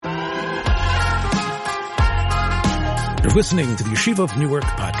You're listening to the Yeshiva of Newark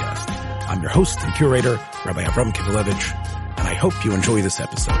podcast. I'm your host and curator, Rabbi Avram Kivelevich, and I hope you enjoy this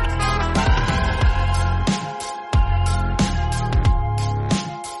episode.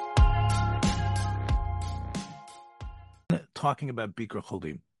 Talking about Bikur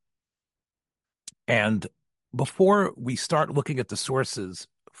Cholim. And before we start looking at the sources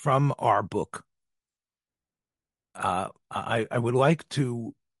from our book, I would like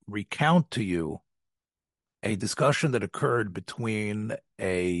to recount to you a discussion that occurred between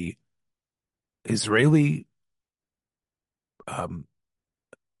a Israeli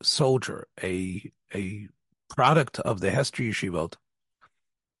soldier, a product of the Hester Yeshivot,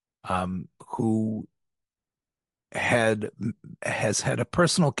 who has had a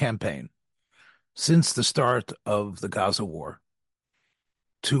personal campaign since the start of the Gaza war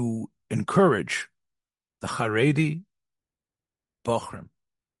to encourage the Haredi Bochrim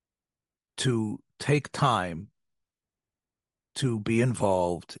to take time to be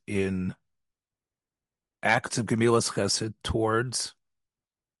involved in acts of Gemilas Chesed towards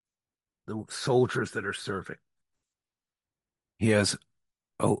the soldiers that are serving. He has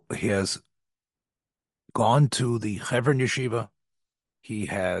gone to the Hebron Yeshiva. He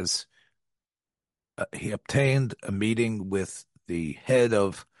obtained a meeting with the head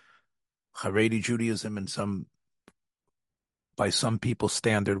of Haredi Judaism and by some people's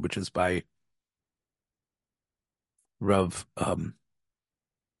standard, which is by Rav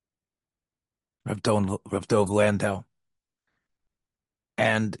Dov Landau,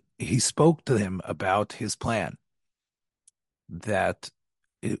 and he spoke to him about his plan, that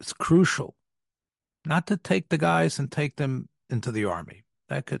it's crucial not to take the guys and take them into the army.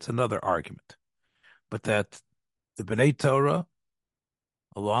 That gets another argument. But that the Bnei Torah,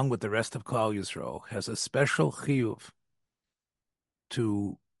 along with the rest of Klal Yisrael, has a special chiyuv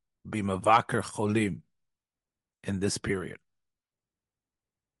to be mavaker cholim in this period.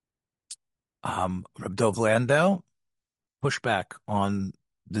 Reb Dov Landau pushed back on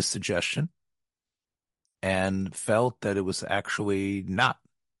this suggestion and felt that it was actually not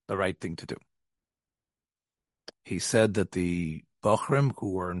the right thing to do. He said that the Bochrim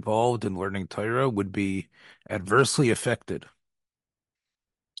who were involved in learning Torah would be adversely affected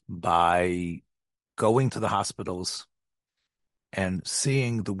by going to the hospitals and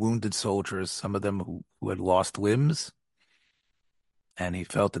seeing the wounded soldiers, some of them who had lost limbs, and he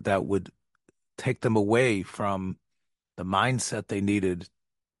felt that would take them away from the mindset they needed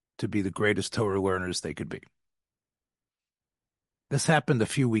to be the greatest Torah learners they could be. This happened a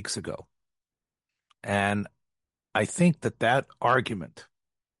few weeks ago, and I think that argument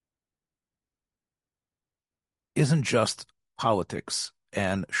isn't just politics,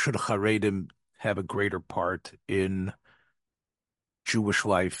 and should Haredim have a greater part in Jewish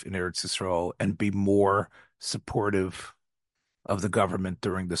life in Eretz Yisrael and be more supportive of the government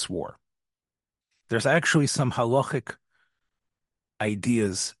during this war. There's actually some halachic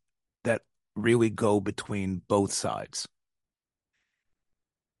ideas that really go between both sides.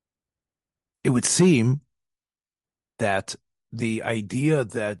 It would seem that the idea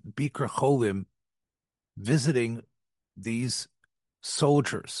that Bikur Cholim visiting these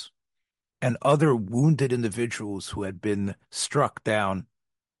soldiers and other wounded individuals who had been struck down,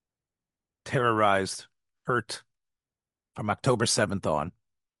 terrorized, hurt from October 7th on,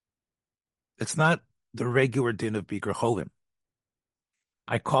 it's not the regular din of Bikur Cholim.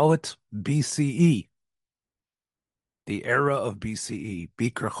 I call it B.C.E., the era of B.C.E.,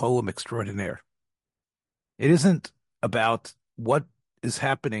 Bikur Cholim Extraordinaire. It isn't about what is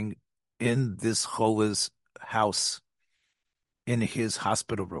happening in this Chola's house, in his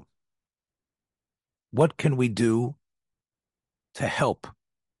hospital room. What can we do to help?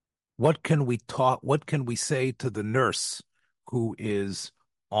 What can we say to the nurse who is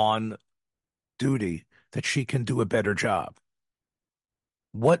on duty that she can do a better job?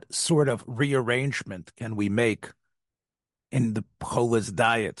 What sort of rearrangement can we make in the Chola's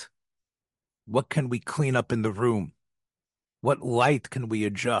diet? What can we clean up in the room? What light can we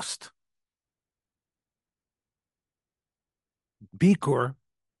adjust? Bikur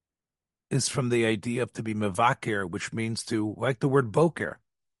is from the idea of to be mevaker, which means to, like the word boker,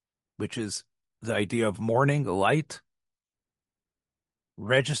 which is the idea of morning, light,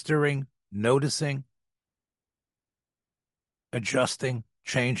 registering, noticing, adjusting,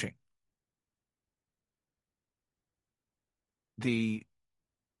 changing. If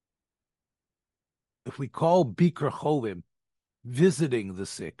we call Bikur Cholim visiting the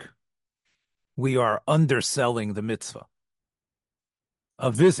sick, we are underselling the mitzvah. A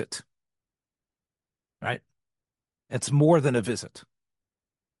visit, right? It's more than a visit.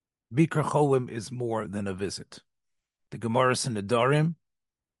 Bikur Cholim is more than a visit. The Gemara in the Dorim,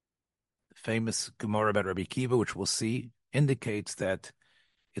 the famous Gemara about Rabbi Kiva, which we'll see, indicates that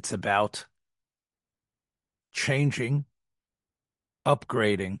it's about changing,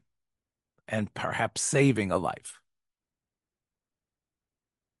 upgrading, and perhaps saving a life.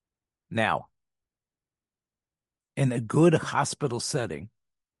 Now, in a good hospital setting,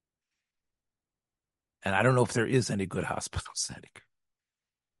 and I don't know if there is any good hospital setting,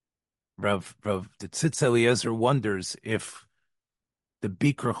 the Tzitz Eliezer wonders if the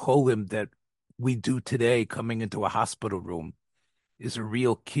Bikur Cholim that we do today coming into a hospital room is a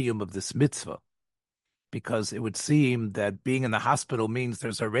real kiyum of this mitzvah, because it would seem that being in the hospital means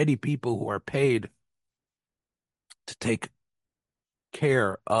there's already people who are paid to take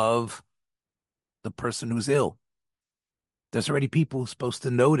care of the person who's ill. There's already people who's supposed to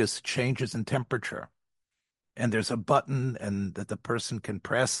notice changes in temperature, and there's a button and that the person can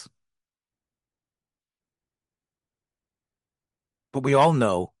press. But we all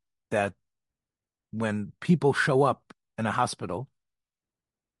know that when people show up in a hospital,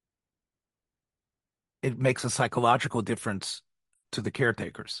 it makes a psychological difference to the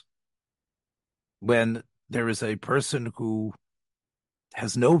caretakers. When there is a person who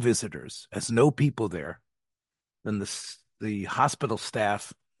has no visitors, has no people there, then the hospital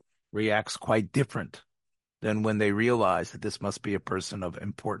staff reacts quite different than when they realize that this must be a person of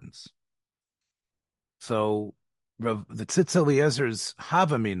importance. So the Tzitz Eliezer's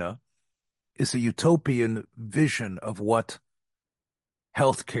Havamina is a utopian vision of what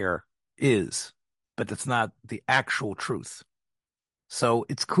healthcare is, but it's not the actual truth. So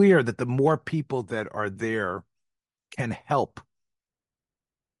it's clear that the more people that are there can help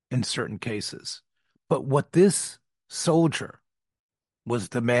in certain cases. But what this soldier was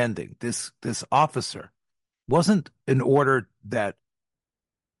demanding, this officer, wasn't in order that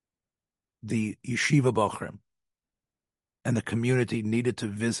the yeshiva bochrim and the community needed to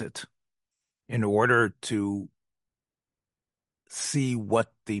visit in order to see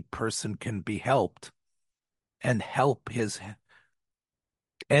what the person can be helped and help his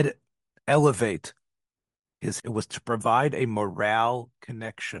elevate his. It was to provide a morale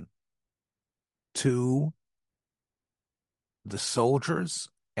connection to the soldiers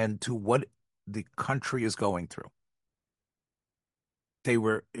and to what the country is going through. He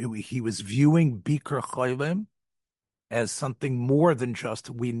was viewing Bikur Cholim as something more than just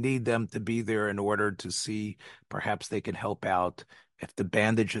we need them to be there in order to see perhaps they can help out if the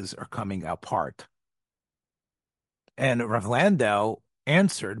bandages are coming apart. And Rav Landau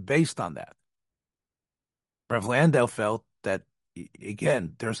answered based on that. Rav Landau felt that,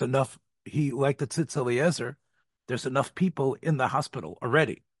 again, there's enough, like the Tzitz Eliezer, there's enough people in the hospital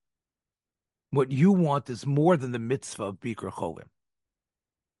already. What you want is more than the mitzvah of Bikur Cholim.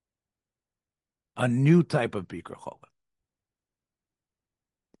 A new type of Bikur Cholim.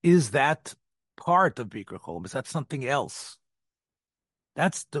 Is that part of Bikur Cholim? Is that something else?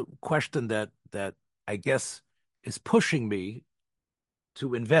 That's the question that I guess is pushing me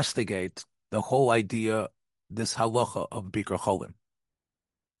to investigate the whole idea, this halacha of Bikur Cholim.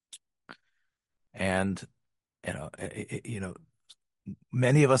 And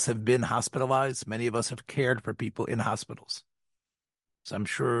many of us have been hospitalized. Many of us have cared for people in hospitals. So I'm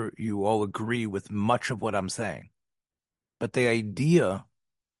sure you all agree with much of what I'm saying. But the idea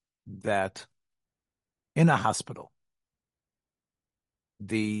that in a hospital,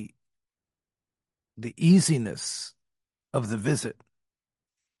 the easiness of the visit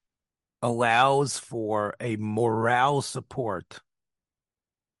allows for a morale support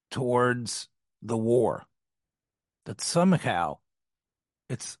towards the war, that somehow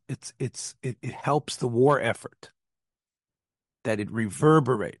it helps the war effort, that it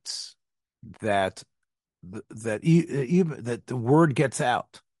reverberates, that the word gets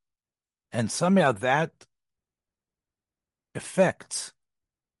out, and somehow that affects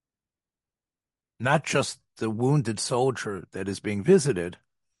not just the wounded soldier that is being visited,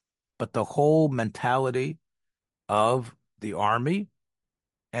 but the whole mentality of the army,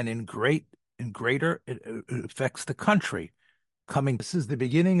 and in greater, it affects the country. This is the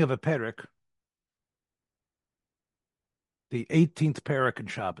beginning of a perek, the 18th perek in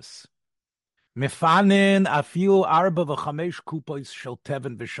Shabbos. Mefanin afilu arba v'chamesh kupos shel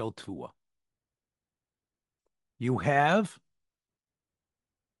teven v'shel tua. You have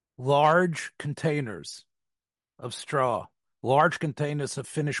large containers of straw, large containers of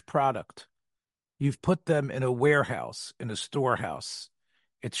finished product. You've put them in a warehouse, in a storehouse.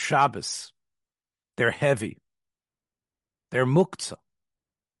 It's Shabbos. They're heavy. They're muktzah.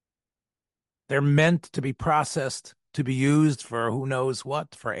 They're meant to be processed, to be used for who knows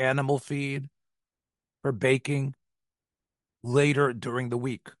what, for animal feed, for baking. later during the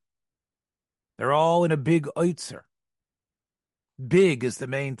week. They're all in a big oitzer. Big is the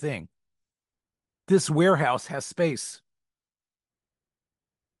main thing. This warehouse has space.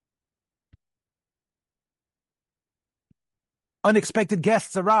 Unexpected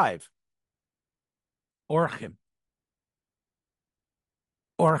guests arrive. Orchim.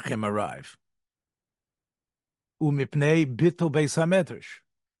 Orchim arrive. Umipnei bitul beis hamedrash.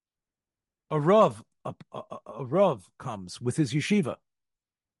 A Rav comes with his yeshiva.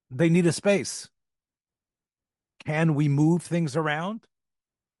 They need a space. Can we move things around?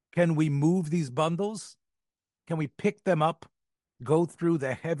 Can we move these bundles? Can we pick them up, go through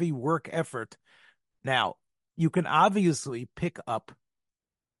the heavy work effort? Now, you can obviously pick up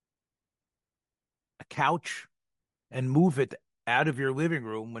a couch and move it out of your living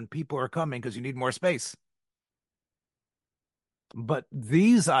room when people are coming because you need more space. But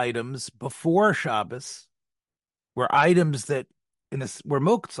these items before Shabbos were items that were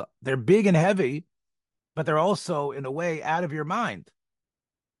muktzah. They're big and heavy, but they're also, in a way, out of your mind.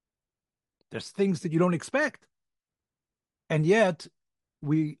 There's things that you don't expect. And yet,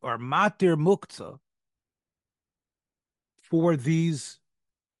 we are matir muktzah for these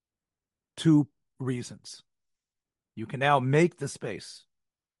two reasons. You can now make the space.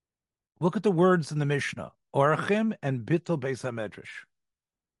 Look at the words in the Mishnah, orchim and bittul beis hamedrash.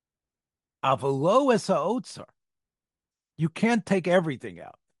 Avalo es ha'otzar. You can't take everything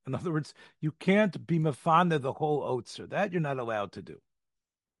out. In other words, you can't be mafana the whole otzar. That you're not allowed to do.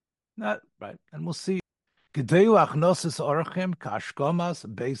 Not right. And we'll see. Gedeu achnosis orchim kashkomas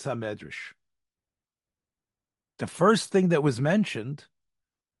beis hamedrash. The first thing that was mentioned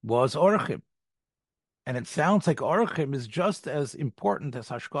was orchim. And it sounds like orchim is just as important as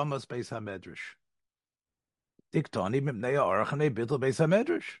hashkomas beis hamedrash. Diktoni mipnei orchim bittul beis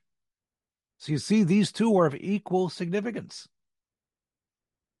hamedrash. So you see, these two are of equal significance.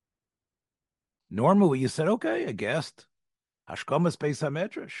 Normally, you said, okay, a guest, hashkomas beis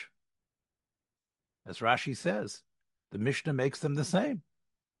hamedrash. As Rashi says, the Mishnah makes them the same.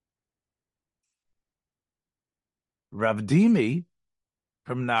 Rav Dimi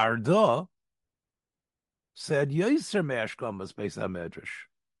from Nardo said, Yoser me'ashkomas beis hamedrash,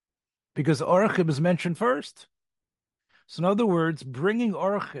 because orchim is mentioned first. So in other words, bringing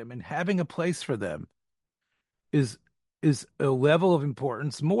orchim and having a place for them is a level of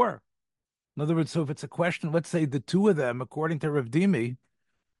importance more. In other words, so if it's a question, let's say the two of them, according to Rav Dimi,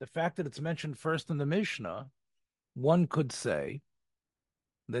 the fact that it's mentioned first in the Mishnah, one could say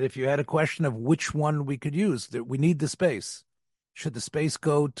that if you had a question of which one we could use, that we need the space. Should the space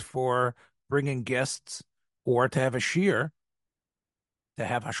go for bringing guests or to have a shear, to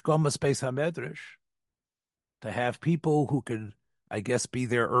have hashkomas beis hamedrash, to have people who could, I guess, be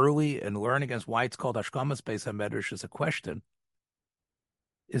there early and learn against why it's called hashkomas beis hamedrash is a question.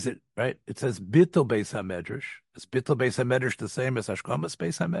 Is it right? It says bittul beis hamedrash. Is bittul beis hamedrash the same as hashkomas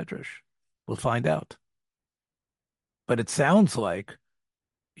beis hamedrash? We'll find out. But it sounds like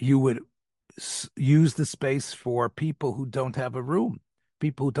you would use the space for people who don't have a room,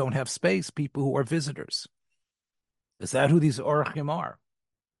 people who don't have space, people who are visitors. Is that who these orchim are?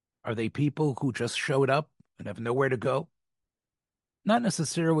 Are they people who just showed up and have nowhere to go? Not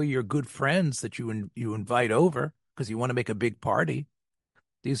necessarily your good friends that you invite over because you want to make a big party.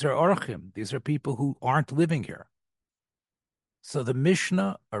 These are orchim. These are people who aren't living here. So the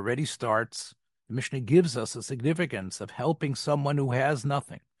Mishnah already starts. The Mishnah gives us a significance of helping someone who has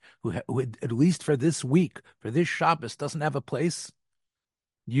nothing, who at least for this week, for this Shabbos, doesn't have a place.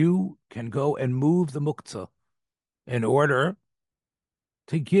 You can go and move the muktzah in order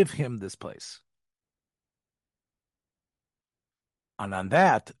to give him this place. And on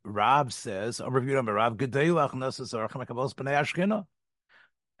that, Rav says,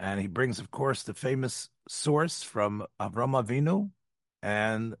 and he brings, of course, the famous source from Avram Avinu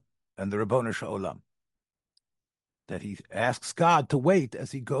and the Rabbanu Shalom, that he asks God to wait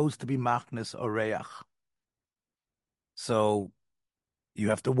as he goes to be Machnes Oreach. So you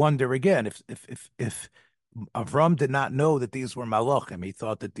have to wonder again, if Avram did not know that these were Malachim, he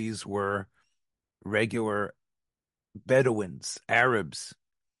thought that these were regular Bedouins, Arabs,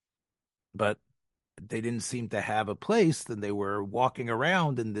 but they didn't seem to have a place, then they were walking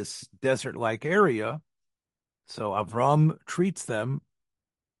around in this desert-like area. So Avram treats them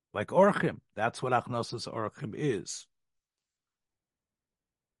like orchim. That's what achnosis orchim is.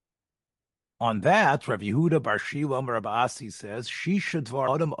 On that, Rav Yehuda Bar Shila Rav Asi says, Shisha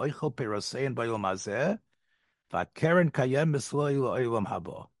dvar adam oichel perosein b'yom hazeh, v'keren kayem misloi l'olam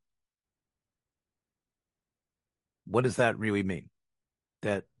haba. What does that really mean?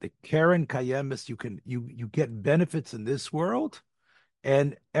 that the Karen Kayemis, you get benefits in this world,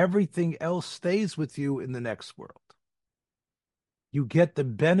 and everything else stays with you in the next world. You get the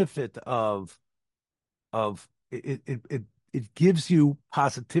benefit of it gives you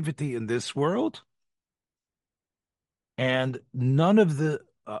positivity in this world, and none of the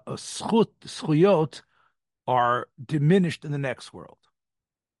schuyot are diminished in the next world.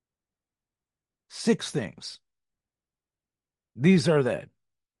 6 things. These are then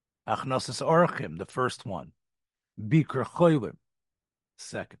Achnosas Orchim, the first one. Bikur Cholim,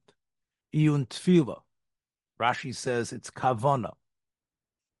 second. Iyun Tefillah. Rashi says it's kavana,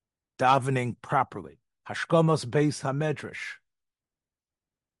 davening properly. Hashkamos Beis Hamedrash.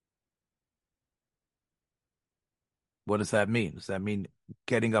 What does that mean? Does that mean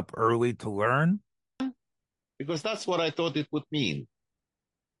getting up early to learn? Because that's what I thought it would mean.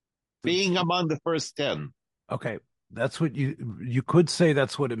 Being among the first 10. Okay, that's what you could say.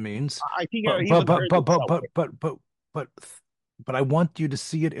 That's what it means. I think I even heard it somewhere. But I want you to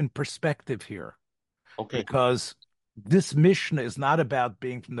see it in perspective here, Okay. because this Mishnah is not about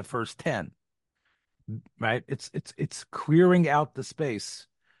being from the first 10, right? It's clearing out the space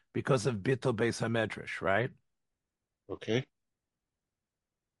because of Bittul Beis Hamedrash, right? Okay.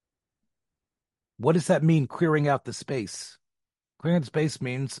 What does that mean, clearing out the space? Clearing out the space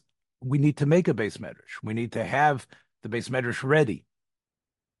means we need to make a Beis Medrash. We need to have the Beis Medrash ready.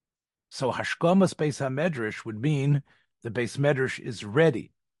 So Hashkamas Beis HaMedrash would mean the Beis Medrash is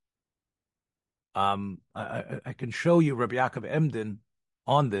ready. I can show you Rabbi Yaakov Emden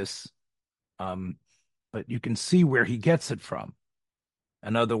on this, but you can see where he gets it from.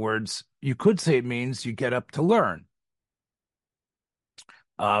 In other words, you could say it means you get up to learn.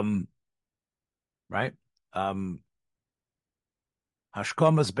 Right? Hashkamas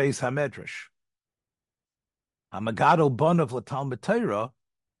Beis HaMedrash. Hamagado Bonav L'Talmud Torah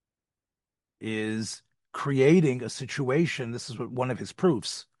is creating a situation. This is what one of his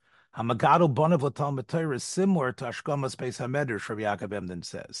proofs. Hamagado Bonav L'Talmud Torah is similar to Hashkamas Beis HaMedrash, Rabbi Yaakov Emden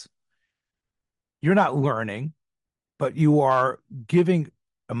says. You're not learning, but you are giving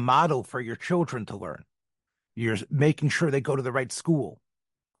a model for your children to learn. You're making sure they go to the right school.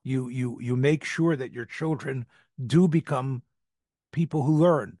 You make sure that your children do become people who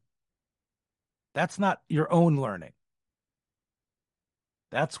learn. That's not your own learning.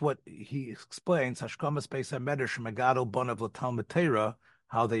 That's what he explains. Hashkamas Beis HaMedrash Megado Bonav L'Talmud Torah,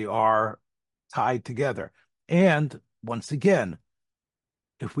 how they are tied together. And once again,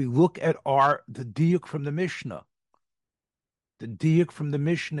 if we look at the diuk from the Mishnah, the diuk from the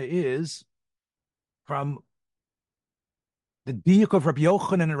Mishnah is from the diuk of Rabbi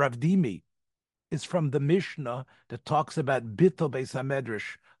Yochanan and Rav Dimi is from the Mishnah that talks about Bittul Beis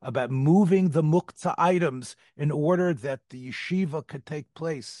HaMedrash, about moving the muktzah items in order that the yeshiva could take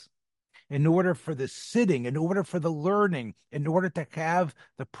place, in order for the sitting, in order for the learning, in order to have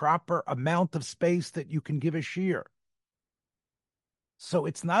the proper amount of space that you can give a shiur. So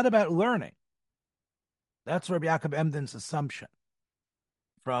it's not about learning. That's Rabbi Yaakov Emden's assumption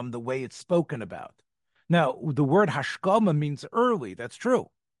from the way it's spoken about. Now, the word hashkama means early. That's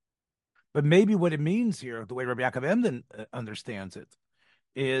true. But maybe what it means here, the way Rabbi Yaakov Emden understands it,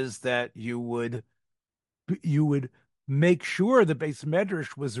 is that you would make sure the Beis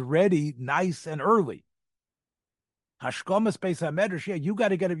Medrash was ready nice and early. Hashkamas Beis HaMedrash, yeah, you got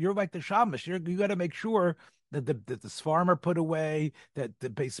to get it. You're like the shamash. You got to make sure that the svarim are put away, that the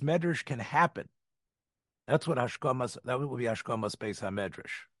Beis Medrash can happen. That's what Hashkamas. That would be Hashkamas Beis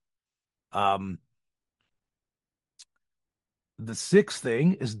HaMedrash. The sixth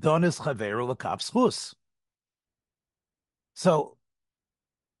thing is donis chaveru l'kaf schus. So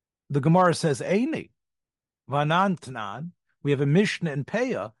the Gemara says, Eini, vanan tanan, we have a Mishnah in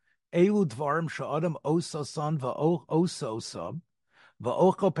Peah, elu dvarim sha'adam osasan va'ososam,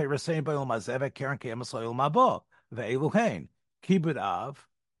 va'ocho peirasein ba'il mazeh ve'keren ke'emes la'il mabo, ve'elu hein, kibud av,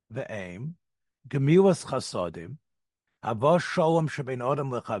 ve'aim, gemilas chasodim, hava shalom shebein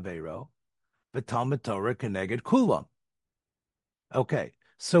adam lechavero, v'talmud Torah keneged kulam. Okay,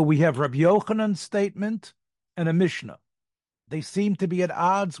 so we have Rabbi Yochanan's statement and a Mishnah. They seem to be at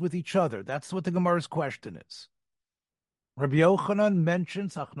odds with each other. That's what the Gemara's question is. Rabbi Yochanan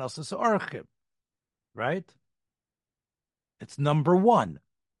mentions Achnasas Archim, right? It's number 1.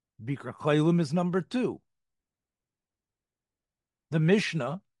 Bikur Cholim is number 2. The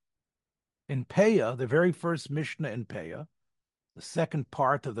Mishnah in Peah, the very first Mishnah in Peah, the second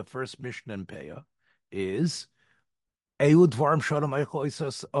part of the first Mishnah in Peah, is Elu dvarim shodam eichel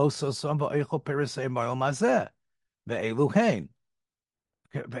ososam va'eichel perisei ma'il mazeh ve'elu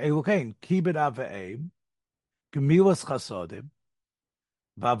hein kibud av ve'aim gemilas chasodim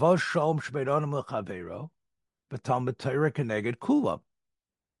Vavos shalom shmeironim lechavero, v'talmid Torah keneged kulam.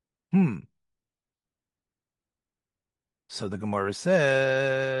 Hmm. So the Gemara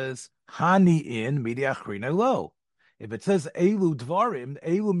says, Hani in midiachrina lo. If it says elu dvarim,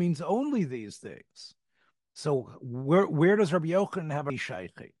 elu means only these things. So where does Rabbi Yochanan have a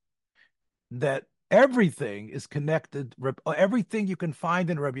shaychi? That everything is connected. Everything you can find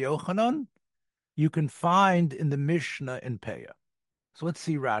in Rabbi Yochanan, you can find in the Mishnah in Peah. So let's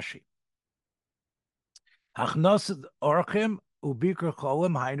see Rashi. Hachnos orchim ubikur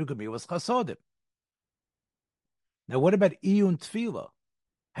cholim hainu gemilas chasodim. Now, what about iyun tefillah,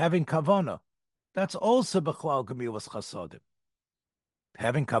 having kavana? That's also b'chlal gemilas chasodim.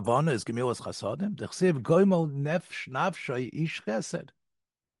 Having kavana is gemilas chasodim. Dechsiv goimel nafshay ish chesed.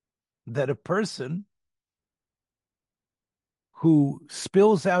 That a person who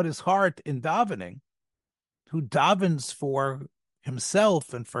spills out his heart in davening, who davens for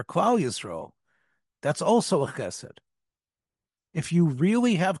himself and for Klal Yisrael, that's also a chesed. If you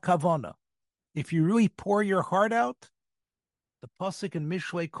really have kavana, if you really pour your heart out, the pasuk in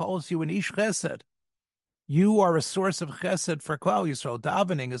Mishlei calls you an ish chesed. You are a source of chesed for Klal Yisrael.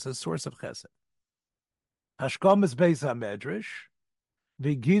 Davening is a source of chesed. Hashkom is beis hamedrash.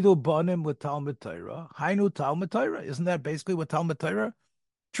 V'gidu banim with Talmud Torah. Hainu Talmud Torah. Isn't that basically what Talmud Torah?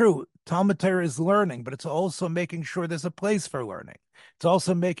 True, Talmud Torah is learning, but it's also making sure there's a place for learning. It's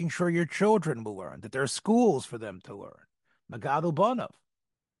also making sure your children will learn, that there are schools for them to learn. Magadu Banov.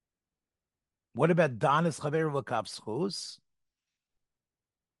 What about Danis Chaver L'Kavschus?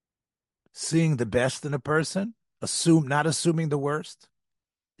 Seeing the best in a person, not assuming the worst,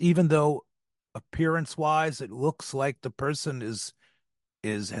 even though appearance-wise it looks like the person has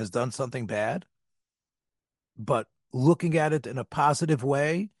done something bad, but looking at it in a positive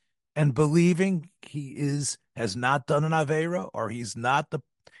way and believing has not done an avera, or he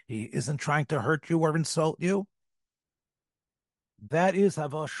isn't trying to hurt you or insult you. That is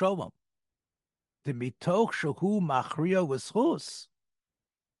havas shalom. The mitoch shehu machria v'schus.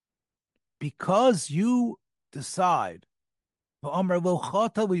 Because you decide,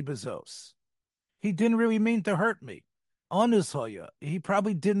 he didn't really mean to hurt me. He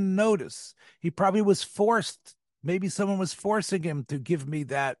probably didn't notice. He probably was forced. Maybe someone was forcing him to give me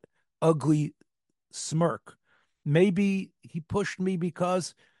that ugly smirk. Maybe he pushed me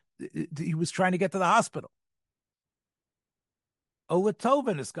because he was trying to get to the hospital.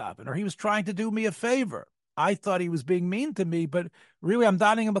 Olatovin is gotten, or he was trying to do me a favor. I thought he was being mean to me, but really I'm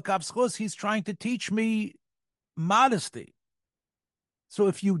donning him a kapschus. He's trying to teach me modesty. So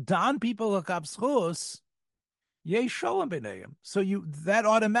if you don people a kapschus, yay shalom b'neim. So that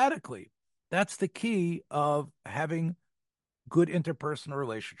automatically, that's the key of having good interpersonal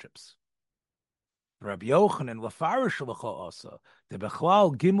relationships. Rabbi Yochanan lefarish l'cha asa the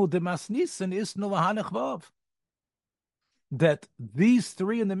bechlal gimel demasnisin is nulahanech that these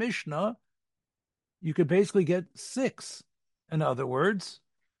three in the Mishnah, you could basically get 6. In other words,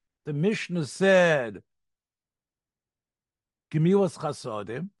 the Mishnah said, Gemilas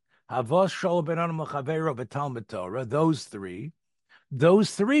chasodim, havas shalom benanim l'chavero v'talmud Torah, those three,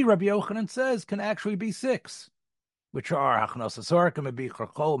 Rabbi Yochanan says, can actually be 6, which are Hachnos Asorkim and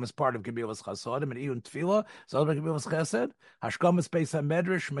Bikur Cholim as part of Gemilas chasodim, and Iyun Tefillah, so Gemilas chesed, Hashkamas Beis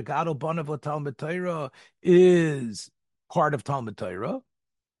HaMedrash, Megado Bonav l'talmud Torah is part of Talmud Torah,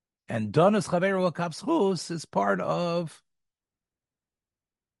 and Donas Chaveru Kapschus is part of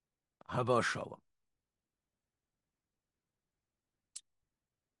Havas Shalom.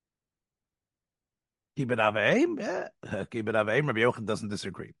 Kibbut Aveim, Kibbut Aveim, Rabbi Yochanan doesn't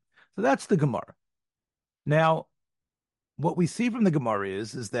disagree. So that's the Gemara. Now, what we see from the Gemara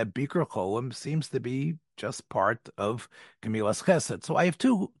is that Bikur Cholim seems to be just part of Gemilas Chesed. So I have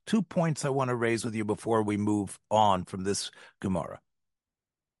two points I want to raise with you before we move on from this Gemara.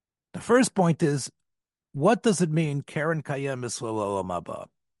 The first point is, what does it mean, Karen Kayem Yisrael Olam Haba?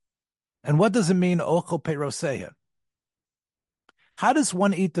 And what does it mean, Ochel Peroseim? How does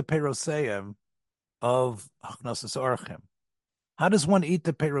one eat the Peroseim of Hachnosas Orchim? How does one eat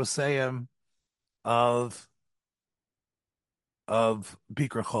the Peroseim of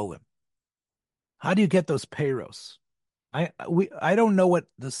Bikur Cholim? How do you get those Peros? I don't know what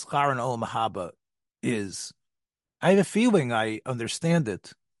the Schar and Olam Haba is. I have a feeling I understand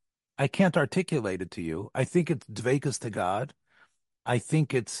it. I can't articulate it to you. I think it's dvekas to God. I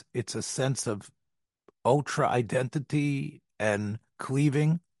think it's a sense of ultra identity and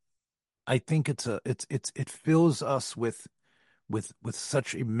cleaving. I think it fills us with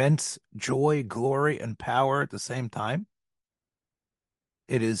such immense joy, glory, and power at the same time.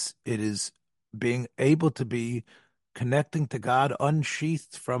 It is being able to be connecting to God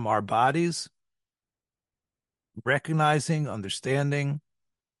unsheathed from our bodies, recognizing, understanding,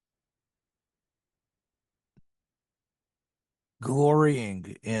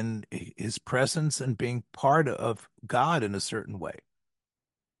 glorying in his presence and being part of God in a certain way.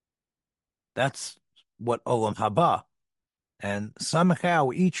 That's what Olam Haba. And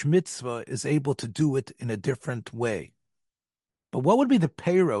somehow each mitzvah is able to do it in a different way. But what would be the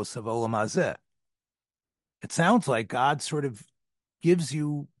peiros of Olam Hazeh? It sounds like God sort of gives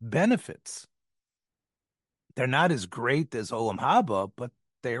you benefits. They're not as great as Olam Haba, but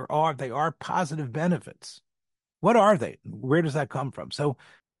they are positive benefits. What are they? Where does that come from? So,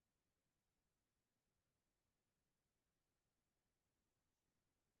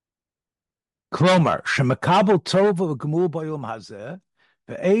 Klomar, Shemakabel Tova V'Gemul B'Olam Hazeh,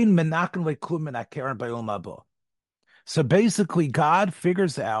 Ve'ein Menaken Le'Klum Min HaKeren B'Olam Haba. So basically, God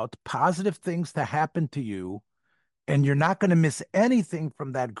figures out positive things to happen to you, and you're not going to miss anything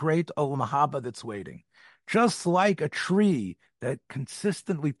from that great Olam Haba that's waiting. Just like a tree that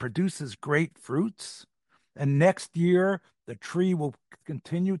consistently produces great fruits, and next year the tree will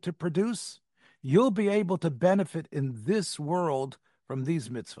continue to produce, you'll be able to benefit in this world from these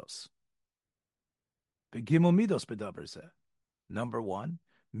mitzvos. Begimel midos bedaber zeh. Number one,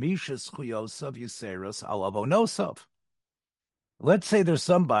 Mishas chuyosav yiseros alavonosav. Let's say there's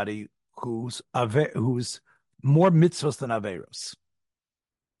somebody who's more mitzvahs than averos.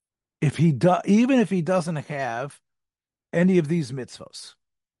 Even if he doesn't have any of these mitzvahs,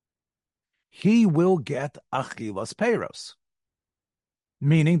 he will get achilas peiros.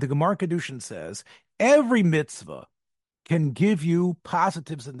 Meaning, the Gemara Kedushin says every mitzvah can give you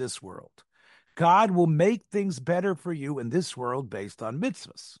positives in this world. God will make things better for you in this world based on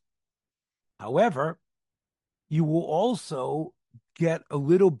mitzvahs. However, you will also get a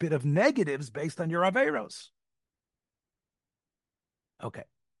little bit of negatives based on your averos. Okay.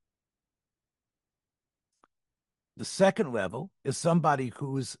 The second level is somebody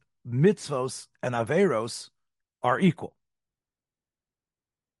whose mitzvos and averos are equal.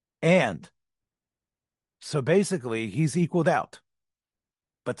 And so basically, he's equaled out.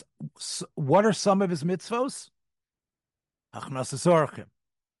 But what are some of his mitzvos? Achnasas orchim,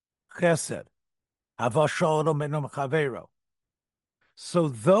 chesed, hava shalom benom chavero. So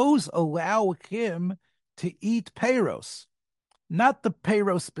those allow him to eat peiros, not the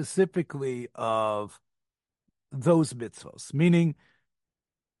peiros specifically of those mitzvos, meaning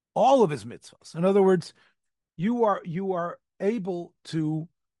all of his mitzvos. In other words, you are able to,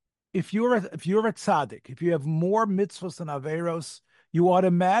 if you're a tzaddik, if you have more mitzvos than averos, you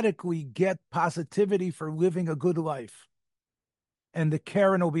automatically get positivity for living a good life, and the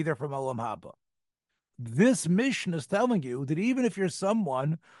Karen will be there from Olam Haba. This mission is telling you that even if you're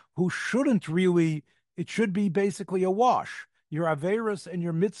someone who shouldn't really, it should be basically a wash. Your averos and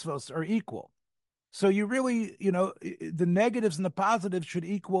your mitzvos are equal. So you really, the negatives and the positives should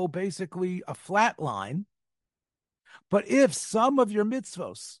equal basically a flat line. But if some of your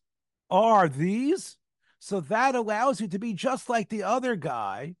mitzvos are these, so that allows you to be just like the other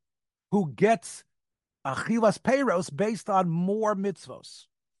guy who gets achilas peiros based on more mitzvos.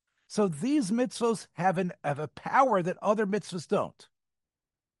 So these mitzvos have a power that other mitzvos don't.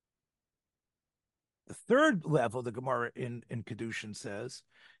 The third level, the Gemara in Kedushin says,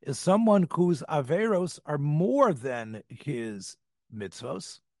 is someone whose averos are more than his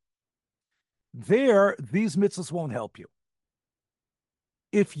mitzvos. There, these mitzvos won't help you.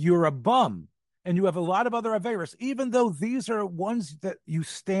 If you're a bum and you have a lot of other averos, even though these are ones that you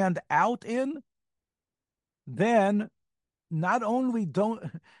stand out in, then not only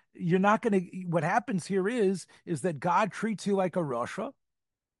you're not going to, what happens here is that God treats you like a Rasha,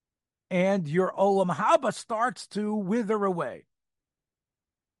 and your Olam Haba starts to wither away.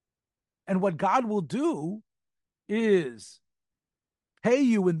 And what God will do is pay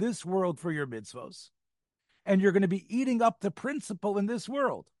you in this world for your mitzvos, and you're going to be eating up the principle in this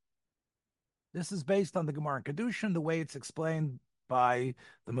world. This is based on the Gemara Kedushin, the way it's explained by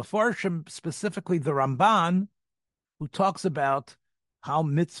the Mefarshim, specifically the Ramban, who talks about how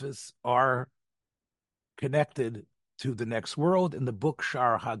mitzvahs are connected to the next world in the book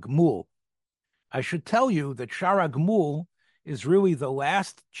Shar HaGmul. I should tell you that Shar HaGmul is really the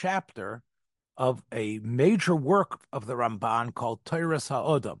last chapter of a major work of the Ramban called Toras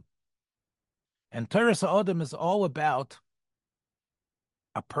HaOdam. And Toras HaOdam is all about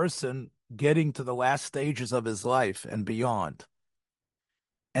a person getting to the last stages of his life and beyond.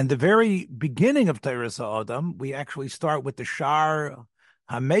 And the very beginning of Toras HaOdam, we actually start with the Shar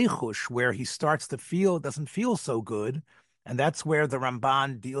HaMechush, where he starts to doesn't feel so good. And that's where the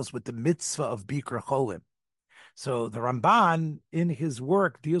Ramban deals with the mitzvah of Bikur Cholim. So the Ramban in his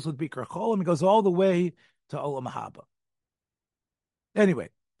work deals with Bikur Cholim. He goes all the way to Olam Haba. Anyway,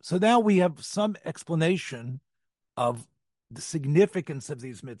 so now we have some explanation of the significance of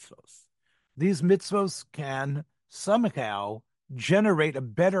these mitzvos. These mitzvos can somehow generate a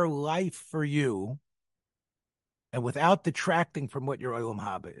better life for you and without detracting from what your Olam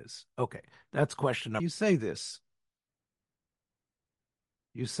Haba is. Okay, that's question number. You say this.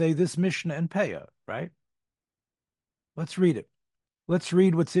 You say this Mishnah and Peah, right? Let's read it. Let's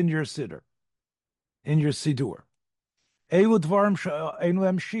read what's in your siddur, in your sidur. Elu dvarim she'enu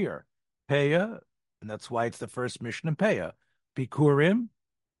hem shir. Peah, and that's why it's the first Mishnah in Peah. Bikurim,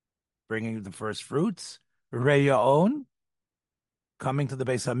 bringing the first fruits. Reyaon, coming to the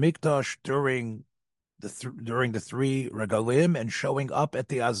Beis Hamikdash during the three regalim and showing up at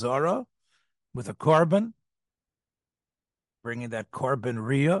the Azara with a korban, bringing that korban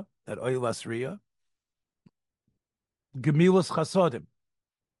riyah, that oilas riyah. Gemilas chasodim,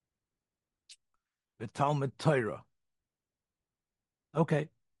 the Talmud Torah. Okay.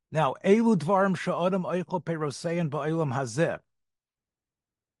 Now, elu dvarim she'adam oichel perosein ba'olam hazeh.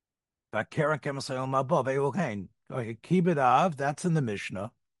 V'keren kemasayom above, elu kain. Okay, Kibbud Av, that's in the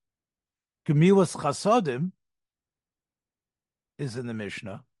Mishnah. Gemilas chasodim is in the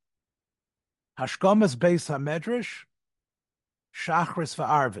Mishnah. Hashkamas Beis HaMedrash, Shachris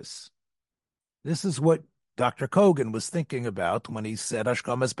va'arvis. This is what Dr. Kogan was thinking about when he said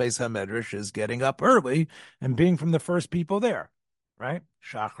Hashkamas Beis HaMedrash is getting up early and being from the first people there, right?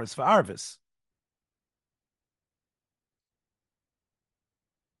 Shachris va'arvis.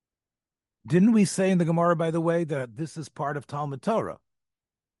 Didn't we say in the Gemara, by the way, that this is part of Talmud Torah?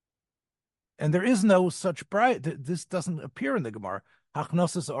 And there is no such bright. This doesn't appear in the Gemara.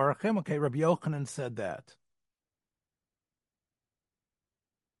 Hachnosas orachim. Okay, Rabbi Yochanan said that.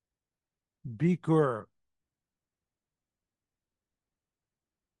 Bikur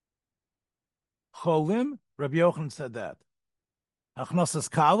Cholim. Rabbi Yochanan said that.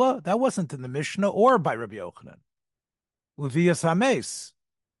 Hachnosas Kala. That wasn't in the Mishnah or by Rabbi Yochanan. Levias Hames.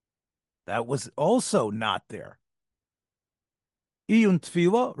 That was also not there. Iyun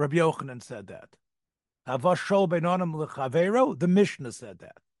Tfila. Rabbi Yochanan said that. Havashol Beinonim Lechavero. The Mishnah said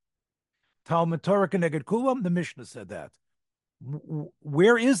that. Talmud Torah Keneged Kulam. The Mishnah said that.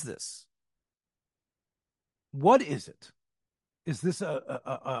 Where is this? What is it? Is this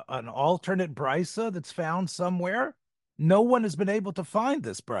an alternate brisa that's found somewhere? No one has been able to find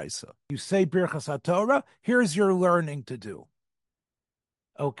this brisa. You say Birchas HaTorah, here's your learning to do.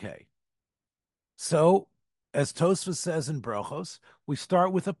 Okay. So, as Tosfos says in Brachos, we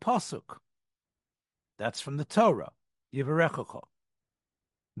start with a pasuk. That's from the Torah, Yivarechacha.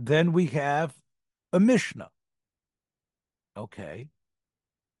 Then we have a Mishnah. Okay.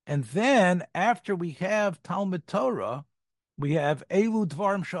 And then after we have Talmud Torah, we have Elu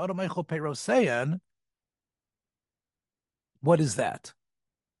Dvarim She'adam Eichel Perosein. What is that?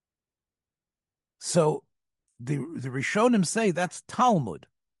 So the Rishonim say that's Talmud.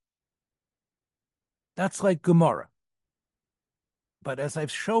 That's like Gemara. But as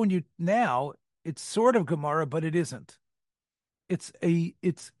I've shown you now, it's sort of Gemara, but it isn't. It's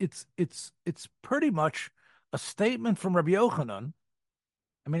pretty much a statement from Rabbi Yochanan.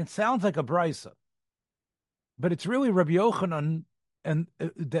 I mean, it sounds like a brisa, but it's really Rabbi Yochanan and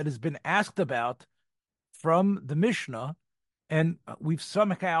that has been asked about from the Mishnah, and we've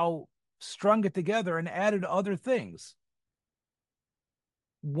somehow strung it together and added other things.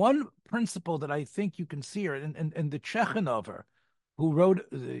 One principle that I think you can see here, and the Chechenover, who wrote,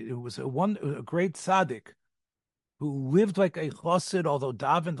 it was a great tzaddik, who lived like a chassid, although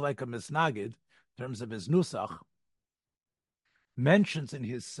davened like a misnagid, in terms of his nusach, mentions in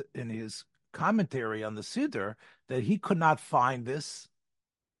his commentary on the Siddur that he could not find this.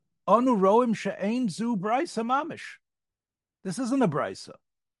 Anu roim she'ein zu brisa mamish. This isn't a brisa.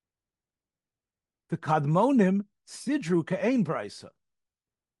 The kadmonim sidru ke'ein brisa.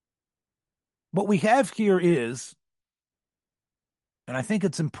 What we have here is, and I think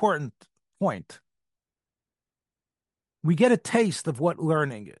it's an important point, we get a taste of what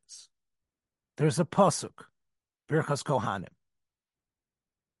learning is. There's a pasuk, Birchas Kohanim.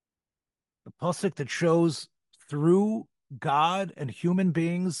 The pasuk that shows through God and human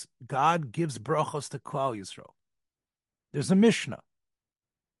beings, God gives brachos to Klal Yisrael. There's a Mishnah.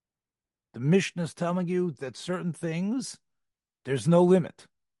 The Mishnah is telling you that certain things, there's no limit.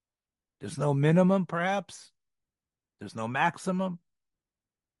 There's no minimum, perhaps. There's no maximum.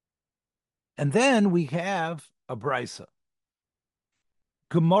 And then we have a brisa.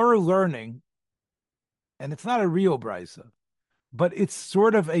 Gemara learning, and it's not a real brisa, but it's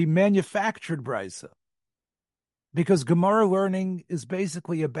sort of a manufactured brisa. because Gemara learning is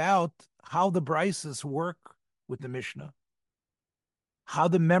basically about how the brises work with the Mishnah, how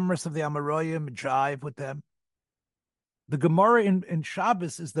the members of the Amoraim jive with them. The Gemara in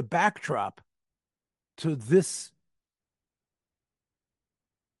Shabbos is the backdrop to this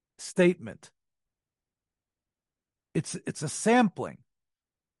statement. It's a sampling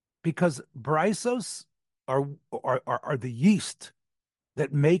because brisos are the yeast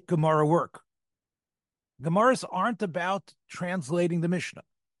that make Gemara work. Gemaras aren't about translating the Mishnah.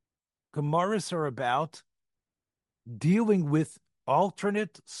 Gemaras are about dealing with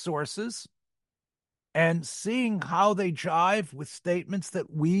alternate sources and seeing how they jive with statements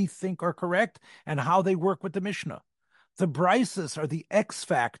that we think are correct and how they work with the Mishnah. The brises are the X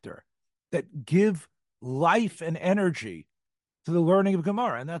factor that give life and energy to the learning of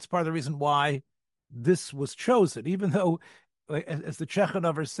Gemara. And that's part of the reason why this was chosen, even though, as the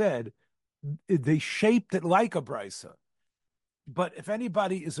Chekhonover said, they shaped it like a brisa. But if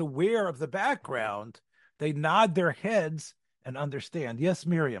anybody is aware of the background, they nod their heads and understand. Yes,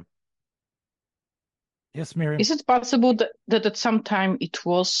 Miriam. Yes, Miriam. Is it possible that at some time it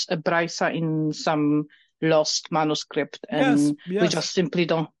was a brisa in some lost manuscript Yes, and we yes, just simply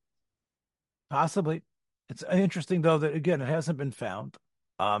don't? possibly. It's interesting, though, that again, it hasn't been found.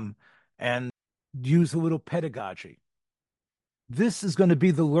 And use a little pedagogy. This is going to be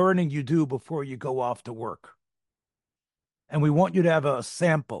the learning you do before you go off to work. And we want you to have a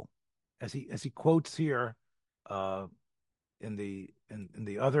sample, as he quotes here in the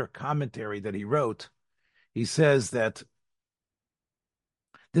other commentary that he wrote. He says that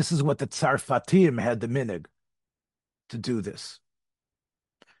this is what the Tzarfatim had the minig to do this.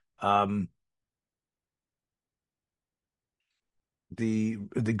 The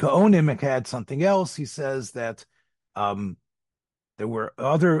Gaonim had something else. He says that there were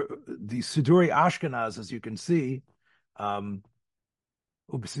the Siduri Ashkenaz, as you can see, Siduri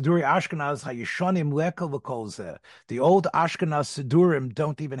Ashkenaz Hayishanim Lekel V'Kol. The old Ashkenaz Sidurim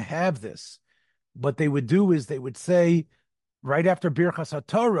don't even have this. What they would do is they would say, right after Birchas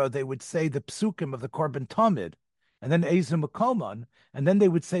HaTorah, they would say the psukim of the Korban Tamid, and then Ezra Makoman, and then they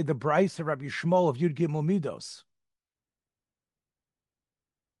would say the Bryce of Rabbi Shmuel of Yud Gimel Midos.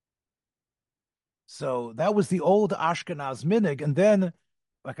 So that was the old Ashkenaz minig, and then,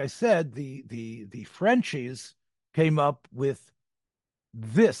 like I said, the Frenchies came up with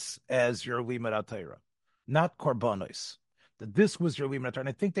this as your limud atayra, not korbanos. That this was your limud atayra, and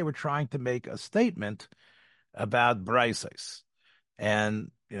I think they were trying to make a statement about braises.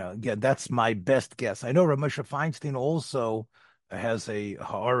 And again, that's my best guess. I know Rav Moshe Feinstein also has a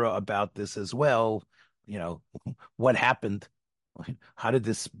ha'ara about this as well. What happened? How did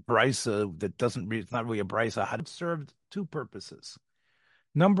this brisa that it's not really a brisa, how did it served two purposes?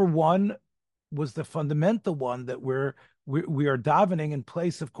 Number one was the fundamental one that we are davening in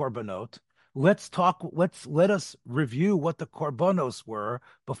place of korbanot. Let us review what the korbanos were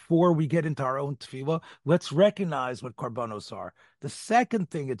before we get into our own tefillah. Let's recognize what korbanos are. The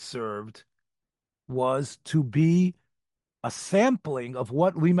second thing it served was to be a sampling of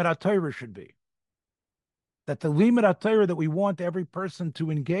what limud HaTorah should be. That the limud HaTorah that we want every person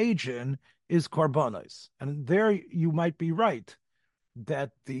to engage in is korbanos. And there you might be right,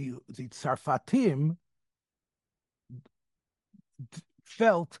 that the Tzarfatim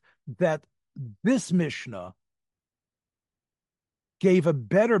felt that this Mishnah gave a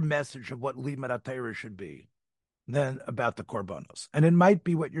better message of what limud HaTorah should be than about the korbanos. And it might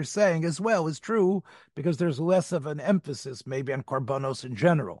be what you're saying as well is true, because there's less of an emphasis maybe on korbanos in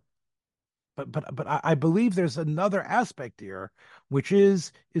general. But I believe there's another aspect here, which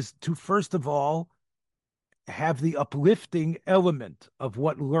is to first of all have the uplifting element of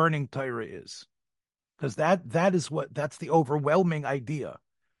what learning Torah is, because that's the overwhelming idea.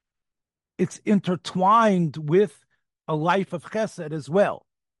 It's intertwined with a life of chesed as well.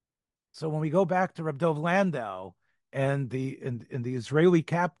 So when we go back to Reb Dov Landau and the Israeli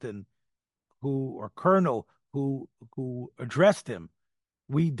captain or colonel who addressed him,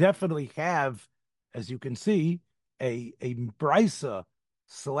 we definitely have, as you can see, a brisa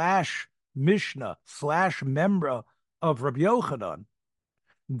 / Mishnah / Memra of Rabbi Yochanan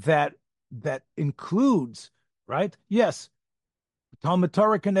that includes, right? Yes, Talmud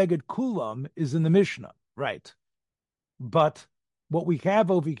Torah Keneged Kulam is in the Mishnah, right? But what we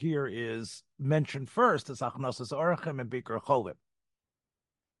have over here is mentioned first as Achnosas Orachem and Bikur Cholim.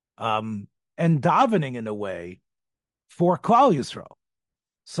 And davening in a way for Klal Yisrael.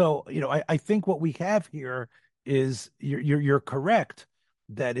 So, I think what we have here is you're correct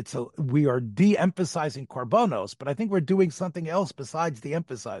that we are de-emphasizing korbanos, but I think we're doing something else besides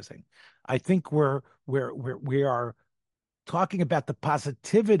de-emphasizing. I think we are talking about the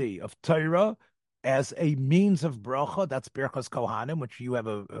positivity of Torah as a means of bracha. That's Birchas Kohanim, which you have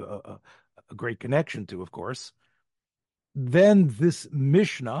a great connection to, of course. Then this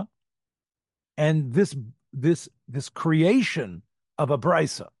Mishnah and this creation of a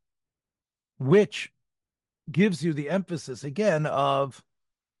brisa, which gives you the emphasis again of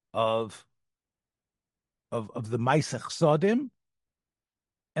the Maisech Sodim,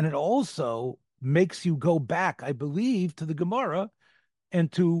 and it also makes you go back, I believe, to the Gemara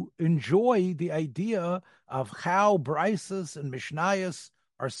and to enjoy the idea of how Brisas and Mishnayos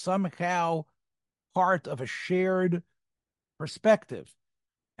are somehow part of a shared perspective,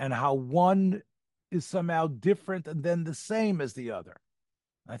 and how one is somehow different and then the same as the other.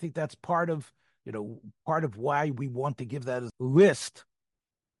 I think that's part of why we want to give that as a list.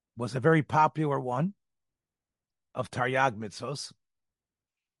 Was a very popular one of Taryag mitzvos.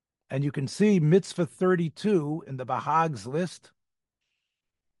 And you can see mitzvah 32 in the Bahag's list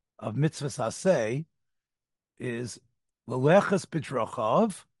of mitzvahs aseh is leleches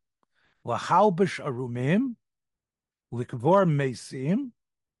b'drachav, lahalbish arumim, likvor mesim,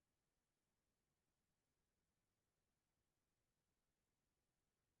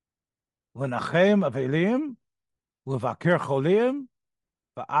 lenachem avelim, levaker cholim,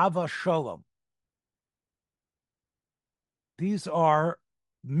 va'ava shalom. These are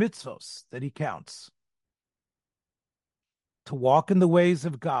mitzvos that he counts. To walk in the ways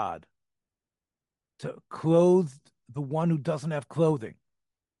of God, to clothe the one who doesn't have clothing,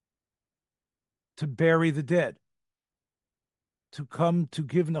 to bury the dead, to come to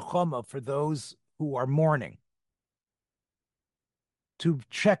give nechama for those who are mourning, to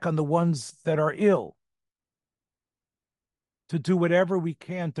check on the ones that are ill, to do whatever we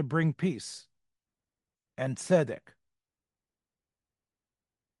can to bring peace and tzedek.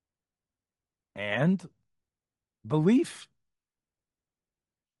 And belief.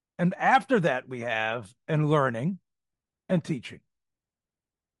 And after that, we have and learning and teaching.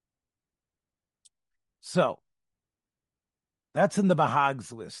 So that's in the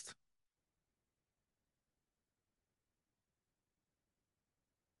Bahag's list.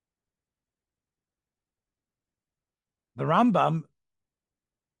 The Rambam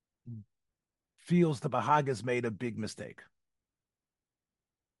feels the Bahag has made a big mistake.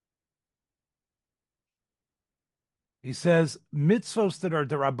 He says mitzvos that are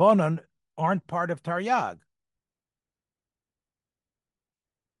derabanan aren't part of Taryag.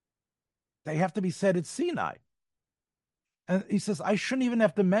 They have to be said at Sinai. And he says, I shouldn't even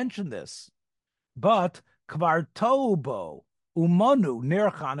have to mention this. But kvar tobo umanu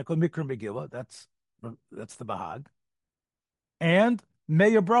ner Chanukah mikra Megillah, that's the Bahag. And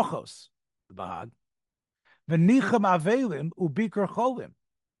meya brachos, the Bahag. V'nichem avelim ubikur cholim,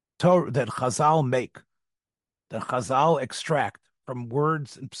 that Chazal make, that Chazal extract from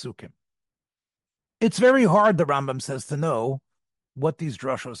words and psukim. It's very hard, the Rambam says, to know what these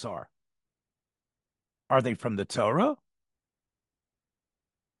drushos are. Are they from the Torah?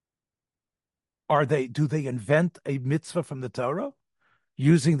 Do they invent a mitzvah from the Torah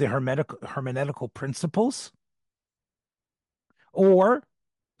using the hermeneutical principles? Or,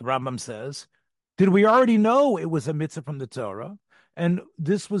 the Rambam says, did we already know it was a mitzvah from the Torah, and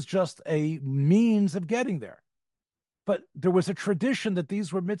this was just a means of getting there? But there was a tradition that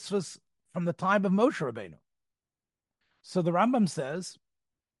these were mitzvahs from the time of Moshe Rabbeinu. So the Rambam says,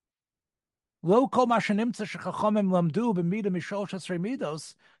 not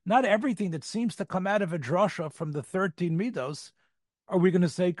everything that seems to come out of a drasha from the 13 midos are we going to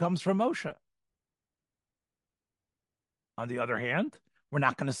say comes from Moshe. On the other hand, we're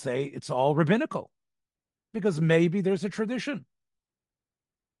not going to say it's all rabbinical, because maybe there's a tradition.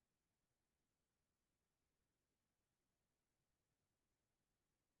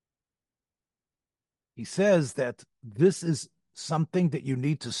 He says that this is something that you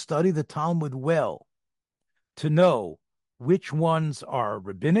need to study the Talmud well to know which ones are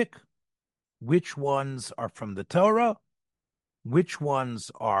rabbinic, which ones are from the Torah, which ones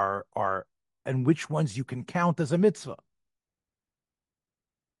are and which ones you can count as a mitzvah.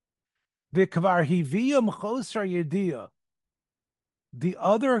 The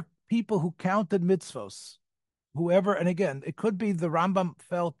other people who counted mitzvos, whoever, and again, it could be the Rambam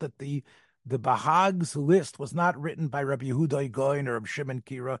felt that the Bahag's list was not written by Rabbi Yehuda Goin or Rabbi Shimon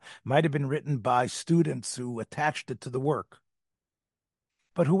Kira, might have been written by students who attached it to the work.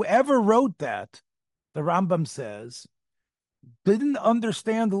 But whoever wrote that, the Rambam says, didn't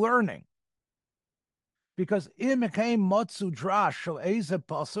understand learning. Because im came motzu drash shel eze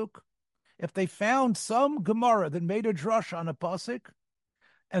pasuk, if they found some Gemara that made a drush on a pasuk,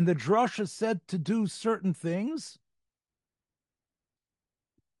 and the drasha said to do certain things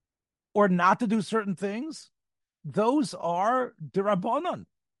or not to do certain things, those are derabanan.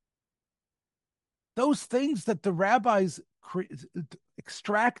 Those things that the rabbis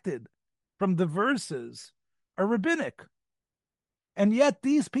extracted from the verses are rabbinic. And yet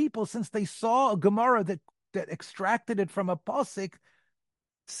these people, since they saw a Gemara that extracted it from a pasuk,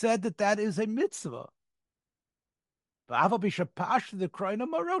 said that that is a mitzvah.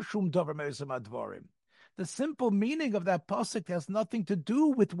 The simple meaning of that pasuk has nothing to do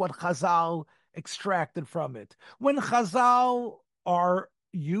with what Chazal extracted from it. When Chazal are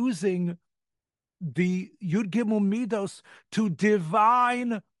using the Yud Gimel Midos to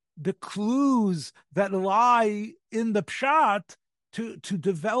divine the clues that lie in the Pshat to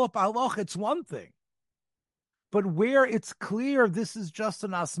develop halach, it's one thing. But where it's clear this is just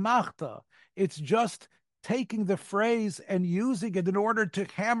an asmachta, it's just taking the phrase and using it in order to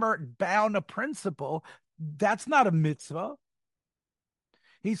hammer down a principle, that's not a mitzvah.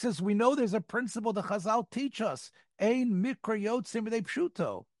 He says, we know there's a principle the Chazal teach us. Ein mikra yotzim b'dei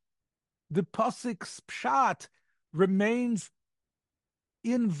pshuto. The pasuk's pshat remains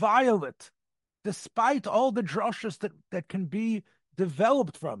inviolate, despite all the drashas that can be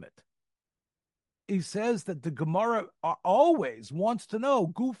developed from it. He says that the Gemara always wants to know,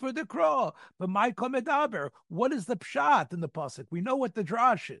 Gufa de Kra, but my Komedaber, what is the pshat in the pasuk? We know what the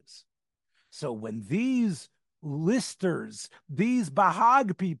drash is. So when these listers, these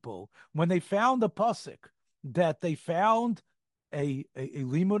Bahag people, when they found the pasuk that they found a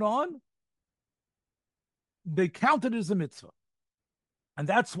limud on, they counted it as a mitzvah. And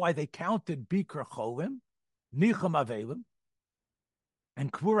that's why they counted Bikur Cholim, Nicham Avelim,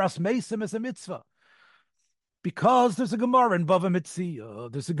 and Kvuras Mesim as a mitzvah. Because there's a Gemara in Bava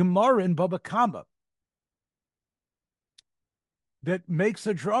Metzia, there's a Gemara in Bava Kama that makes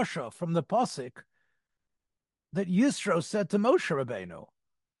a drasha from the pasuk that Yisro said to Moshe Rabbeinu,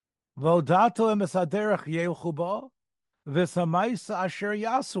 "Vodato emesaderech yeilchu ba, v'samaisa asher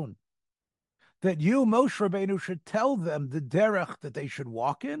yasun." That you, Moshe Rabbeinu, should tell them the derech that they should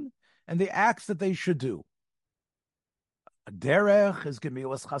walk in and the acts that they should do. A derech is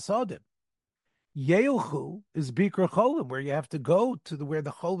gemilas chasadim. Yeilchu is Bikur Cholim, where you have to go to where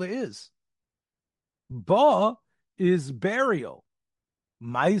the chola is. Ba is burial.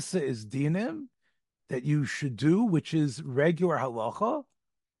 Maisa is dinim, that you should do, which is regular halacha.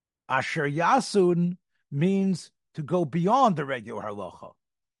 Asher yasun means to go beyond the regular halacha.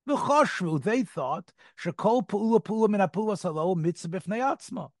 V'chashvu, they thought, shekol pu'ula pu'ula min ha'pulas halo mitzvah b'fnei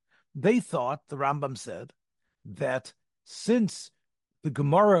atzma. They thought, the Rambam said, that since the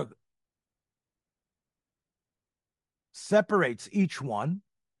Gemara separates each one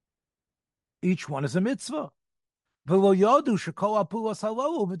is a mitzvah. V'lo yodu shekol ha'pulas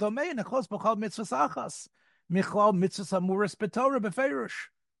halo v'domei nechlos b'chal mitzvahs achas michlal mitzvahs hamuras b'torah b'feirush.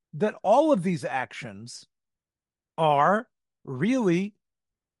 That all of these actions are really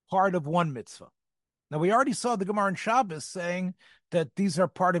part of one mitzvah. Now, we already saw the Gemara in Shabbos saying that these are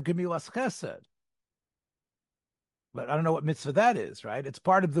part of Gemilas Chesed. But I don't know what mitzvah that is, right? It's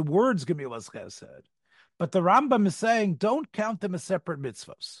part of the words Gemilas Chesed. But the Rambam is saying, don't count them as separate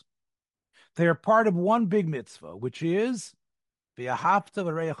mitzvahs. They are part of one big mitzvah, which is V'ahavta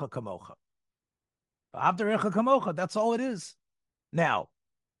v'reyecha kamocha. V'ahavta v'reyecha kamocha, that's all it is. Now,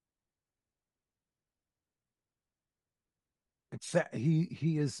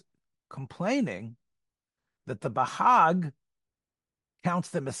 he is complaining that the Bahag counts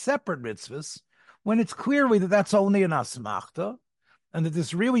them as separate mitzvahs when it's clearly that that's only an asmachta and that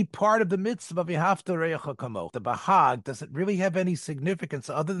it's really part of the mitzvah of V'ahavta v'reyecha kamocha. The Bahag doesn't really have any significance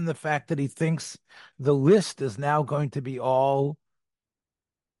other than the fact that he thinks the list is now going to be all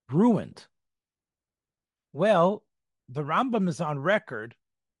ruined. Well, the Rambam is on record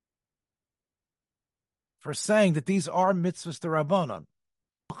for saying that these are mitzvahs d'Rabbanan.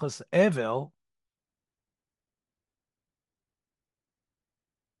 Because Evel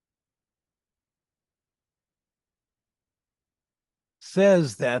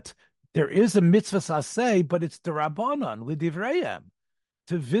says that there is a mitzvah saseh, but it's d'Rabbanan, l'divrayim.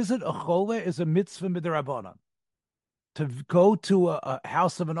 To visit a chole is a mitzvah d'Rabbanan. To go to a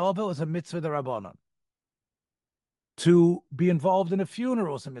house of an ovel is a mitzvah d'Rabbanan. To be involved in a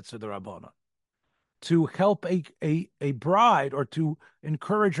funeral is a mitzvah d'Rabbanan. To help a bride or to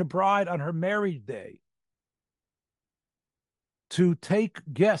encourage a bride on her marriage day, to take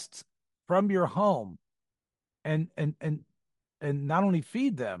guests from your home and not only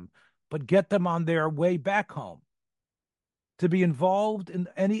feed them, but get them on their way back home, to be involved in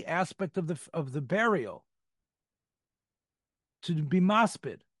any aspect of the burial. to be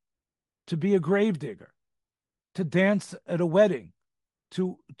maspid, to be a gravedigger, to dance at a wedding,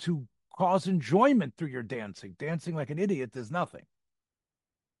 to cause enjoyment through your dancing. Dancing like an idiot is nothing.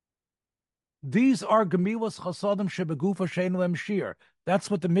 These are gemilas chasadim shebegufa shein lem shir. That's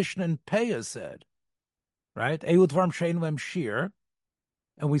what the Mishnah in Peah said, right? Elu dvarim shein lem shir,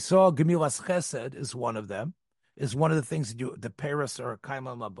 and we saw gemilas chesed is one of them. Is one of the things that the Paris or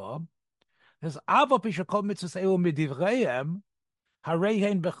kaimam abab. There's ava pishakol mitzvahs elu midivreihem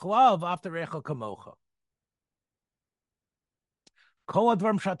hareihen bechlav after echel kamocha. Kol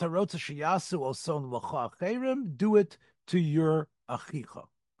advarim shatarotza shiyasu oson l'cha acherim. Do it to your achicha.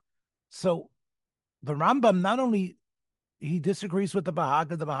 So the Rambam not only he disagrees with the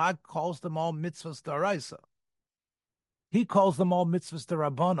Bahag calls them all mitzvahs daraisa. He calls them all mitzvahs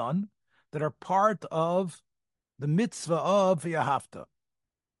darabanan that are part of the mitzvah of Yahavta.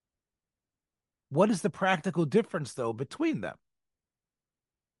 What is the practical difference, though, between them?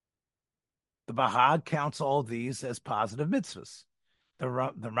 The Bahag counts all these as positive mitzvahs. The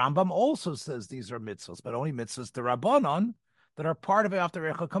Rambam also says these are mitzvahs, but only mitzvahs darabanan that are part of After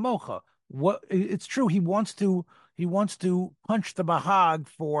Echa Kamocha. What it's true, he wants to punch the Bahag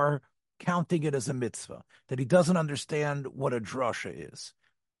for counting it as a mitzvah, that he doesn't understand what a drasha is.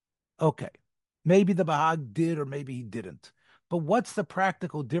 Okay, maybe the Bahag did or maybe he didn't. But what's the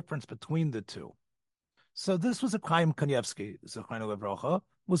practical difference between the two? So this was a Chaim Kanievsky, Zechreinu Levrocha,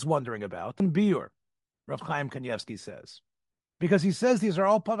 was wondering about. And Biur, Rav Chaim Kanievsky says, because he says these are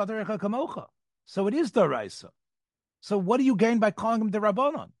all Pavaderecha Kamocha. So it is Daraisa. So what do you gain by calling him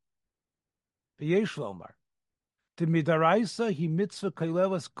Darabanan? V'yesh lomar. The midaraisa he mitzvah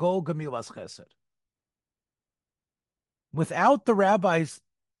kailelas kol gamilas chesed. Without the rabbis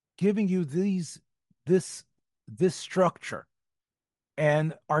giving you this structure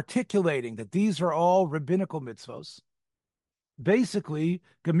and articulating that these are all rabbinical mitzvos, basically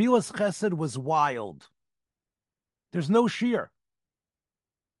gamilas chesed was wild. There's no shear,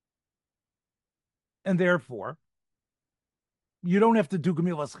 and therefore you don't have to do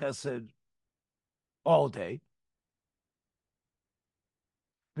gamilas chesed all day.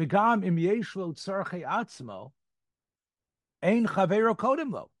 V'gam im yesh lo tzarchei atzmo, ein chavero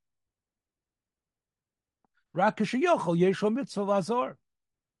kodem lo. Rak kishayochol yesh lo mitzvah lazor.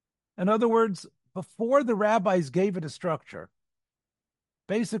 In other words, before the rabbis gave it a structure,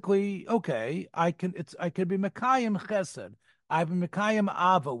 basically, okay, I could be mekayim chesed, I've been mekayim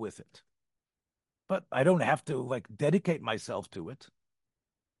ava with it, but I don't have to dedicate myself to it.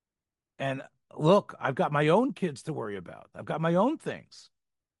 And look, I've got my own kids to worry about. I've got my own things.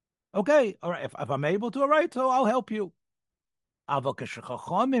 Okay, all right. If I'm able to, all right, so I'll help you.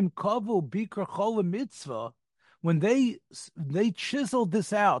 When they chiseled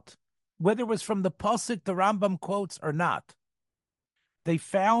this out, whether it was from the pasuk the Rambam quotes or not, they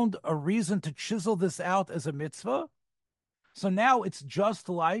found a reason to chisel this out as a mitzvah. So now it's just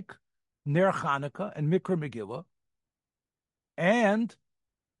like Ner Chanukah and Mikra Megillah, and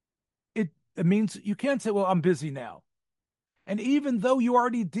it means you can't say, well, I'm busy now. And even though you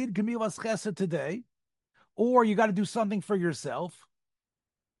already did Gemilas Chesed today, or you got to do something for yourself,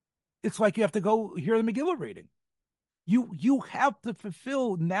 it's like you have to go hear the Megillah reading. You have to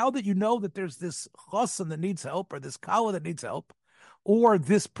fulfill, now that you know that there's this chassan that needs help, or this kala that needs help, or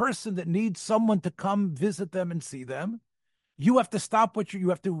this person that needs someone to come visit them and see them, you have to stop it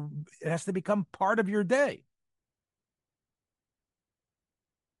has to become part of your day.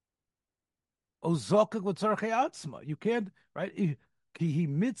 You can't, right?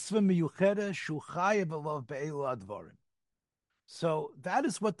 So that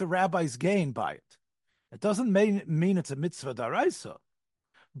is what the rabbis gain by it. It doesn't mean it's a mitzvah daraisa,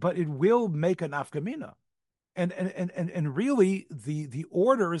 but it will make an afkamina. And really, the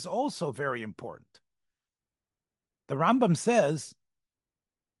order is also very important. The Rambam says,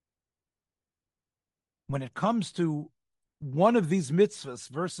 when it comes to one of these mitzvahs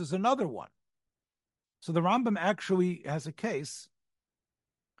versus another one, so the Rambam actually has a case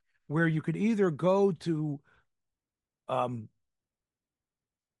where you could either go to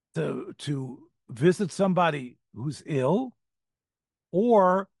visit somebody who's ill,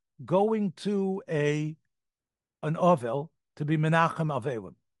 or going to an ovel to be menachem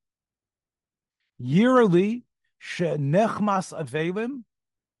avelim. Yearly shenechmas avelim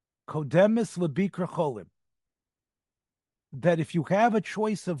kodemis lebikra cholim. That if you have a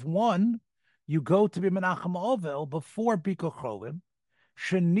choice of one, you go to be menachem ovel before Bikur Cholim.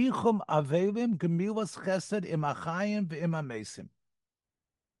 Shenichum avelim gemilas chesed im achayim ve'im amesim.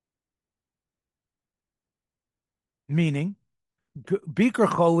 Meaning, Bikur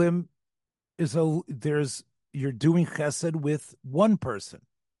Cholim there's you're doing chesed with one person.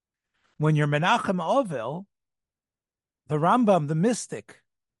 When you're Menachem Ovel, the Rambam, the mystic,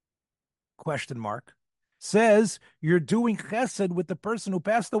 says you're doing chesed with the person who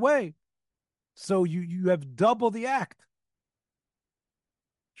passed away. So you have double the act.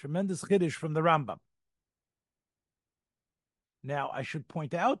 Tremendous chiddush from the Rambam. Now, I should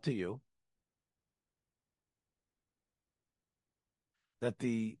point out to you that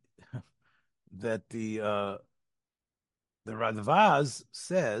the Radvaz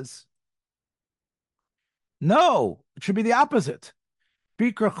says, no, it should be the opposite.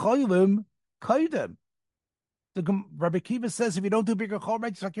 Bikur Cholim kaidem. The Rabbi Kiva says if you don't do Bikur Cholim,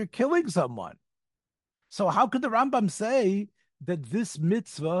 it's like you're killing someone. So how could the Rambam say that this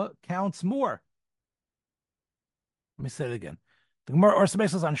mitzvah counts more? Let me say it again. The Gemara also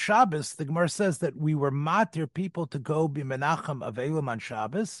says on Shabbos, the Gemara says that we were matir people to go be menachem avelim on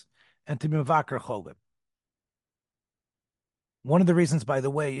Shabbos and to be mevaker cholim. One of the reasons, by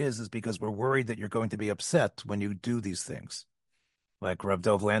the way, is because we're worried that you're going to be upset when you do these things, like Rav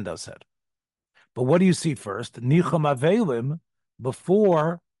Dov Landau said. But what do you see first? Nicham avelim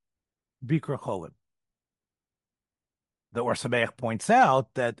before bikur cholim. The Or Sameach points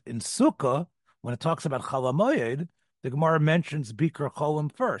out that in Sukkah, when it talks about Chol HaMoed, the Gemara mentions Bikur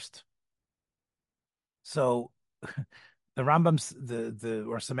Cholim first. So the Rambam, the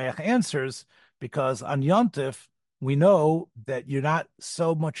Or Sameach answers, because on Yontif, we know that you're not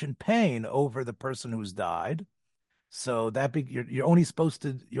so much in pain over the person who's died. So that you're only supposed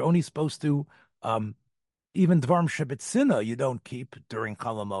to even Dvarim Shebetzina you don't keep during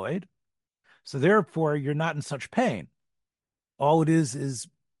Chol HaMoed. So therefore, you're not in such pain. All it is,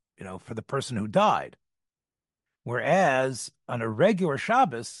 for the person who died. Whereas on a regular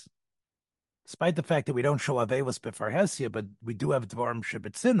Shabbos, despite the fact that we don't show Avelis B'far Hesia, but we do have Dvarim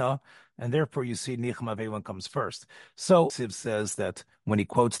Shebetzina, and therefore you see Nichem Avelim comes first. So Siv says that when he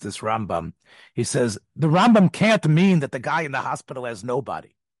quotes this Rambam, he says, the Rambam can't mean that the guy in the hospital has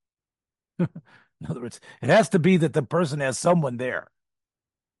nobody. In other words, it has to be that the person has someone there.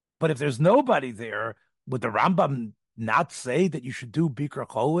 But if there's nobody there, would the Rambam not say that you should do Bikur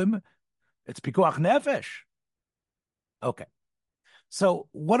Cholim? It's Pikuach Nefesh. Okay. So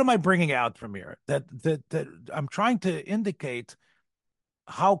what am I bringing out from here? That I'm trying to indicate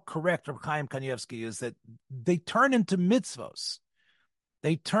how correct Reb Chaim Kanievsky is, that they turn into mitzvos.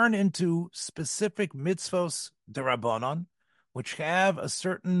 They turn into specific mitzvos derabanan, which have a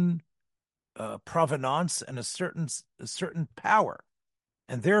certain provenance and a certain power.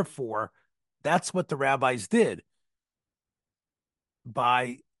 And therefore, that's what the rabbis did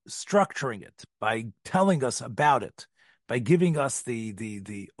by structuring it, by telling us about it, by giving us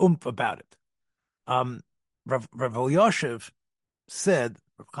the oomph about it. Rav Elyashiv said,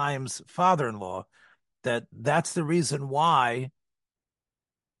 Rav Chaim's father-in-law, that's the reason why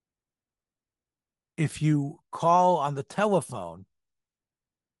if you call on the telephone,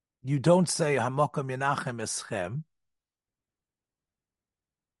 you don't say Hamokum Yenachem Eschem,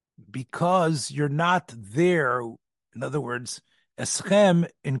 because you're not there. In other words, Eschem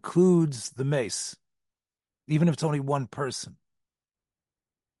includes the mace, even if it's only one person.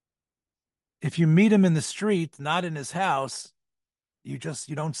 If you meet him in the street, not in his house, you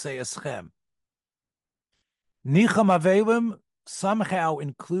don't say Eschem. Nicham Avelim somehow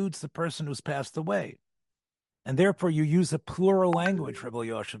includes the person who's passed away. And therefore you use a plural language, Rebbe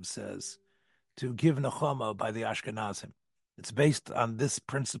Yoshev says, to give Nechama by the Ashkenazim. It's based on this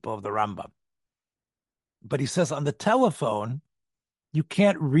principle of the Rambam. But he says on the telephone, you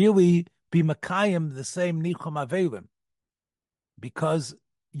can't really be Makayim the same Nicham Avelim, because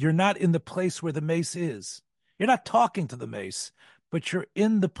you're not in the place where the mace is. You're not talking to the mace, but you're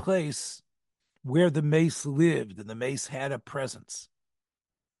in the place where the mace lived and the mace had a presence.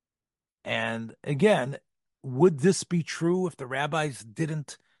 And again, would this be true if the rabbis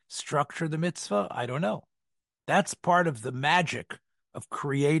didn't structure the mitzvah? I don't know. That's part of the magic of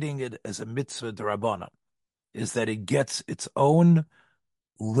creating it as a mitzvah d'Rabbanan, is that it gets its own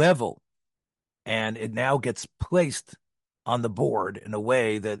level and it now gets placed on the board in a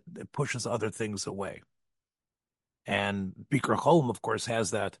way that it pushes other things away. And Bikur Cholim, of course, has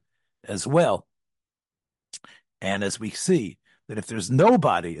that as well. And as we see, that if there's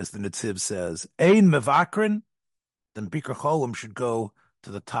nobody, as the Netziv says, Ein Mevakrin, then Bikur Cholim should go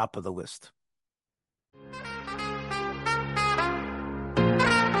to the top of the list.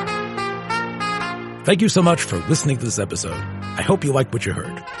 Thank you so much for listening to this episode. I hope you liked what you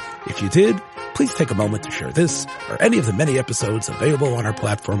heard. If you did, please take a moment to share this or any of the many episodes available on our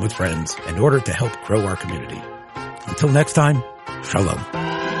platform with friends in order to help grow our community. Until next time, Shalom.